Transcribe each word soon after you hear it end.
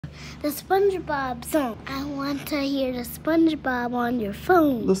The SpongeBob song. I want to hear the SpongeBob on your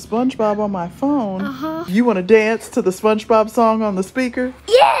phone. The SpongeBob on my phone? Uh-huh. You want to dance to the SpongeBob song on the speaker?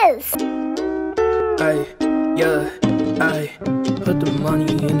 Yes! Ay, yeah, ay. Put the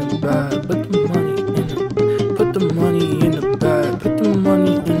money in the bag, put the money in the, put the money in the bag, put the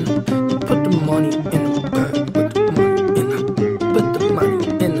money in the, put the money in the bag, put the money in the, put the money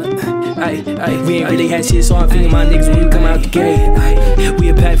in the. Ay, we ain't really had shit, so I'm feeling my niggas when we come out the gate. Ay, we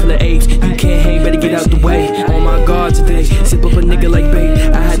a pack full of apes, you can't hang, better get out the way. On my guard today, sip up a nigga like bait.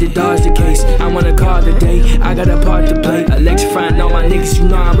 I had to dodge the case, I want a car today. I got a part to play, electrifying all my niggas, you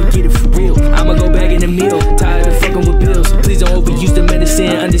know I'ma get it for real. I'ma go back in the meal, tired of fucking with bills. Please don't overuse the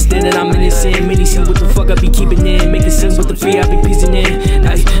medicine, understand that I'm innocent. Many see what the fuck I be keeping in, make the sense with the free I be piecing in.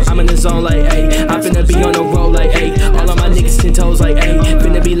 Ay, I'm in the zone like, ayy, I'm finna be on the road like, ayy. All of my niggas 10 toes like, ayy,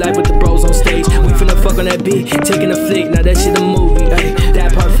 finna be live with the bros on stage. We finna fuck on that beat, taking a flick, now that shit a movie, ayy.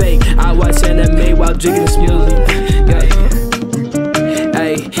 That part fake, I watch anime while drinking a smoothie, yeah.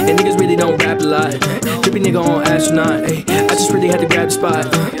 Ayy, and niggas really don't rap a lot. Trippy nigga on astronaut, ayy. I just really had to grab the spot.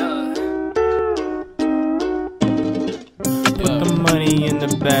 Put the money in the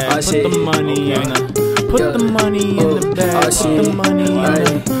bag, put the money in the, put the money in the bag, put the money in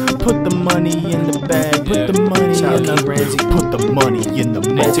the, put the money in the bag, put the money in the, put the money in the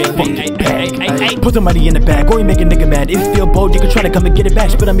motherfucking bag. Put the money in the bag, or you make a nigga mad. If you feel bold, you can try to come and get it back.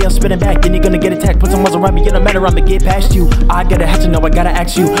 Spit on me, I'm spitting back, then you're gonna get attacked. Put some muzzle around me, it don't matter, I'ma get past you. I gotta have to know, I gotta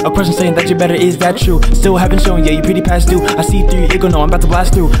ask you a question saying that you're better, is that true? Still haven't shown, yeah, you pretty past due. I see through your ego, no, I'm about to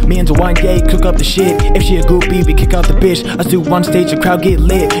blast through. Me and one gay, cook up the shit. If she a groupie, we kick out the bitch. Us do one stage, the crowd get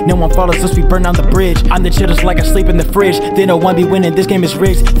lit. No one follows us, we burn down the bridge. I'm the chitters like I sleep in the fridge. They don't want me winning, this game is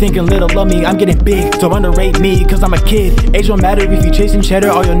rigged. Thinking little love me, I'm getting big. Don't underrate me, cause I'm a kid. Age don't matter if you chasing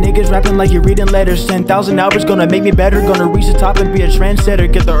cheddar. All your niggas rapping like you're reading letters. 10,000 hours gonna make me better. Gonna reach the top and be a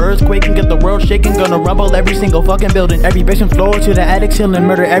trendsetter. Get the earthquake and get the world shaking. Gonna rumble every single fucking building. Every basement floor to the attic ceiling.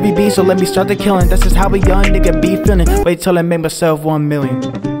 Murder every beat, so let me start the killing. That's just how a young nigga be feeling. Wait till I make myself 1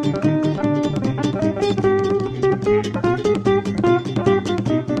 million.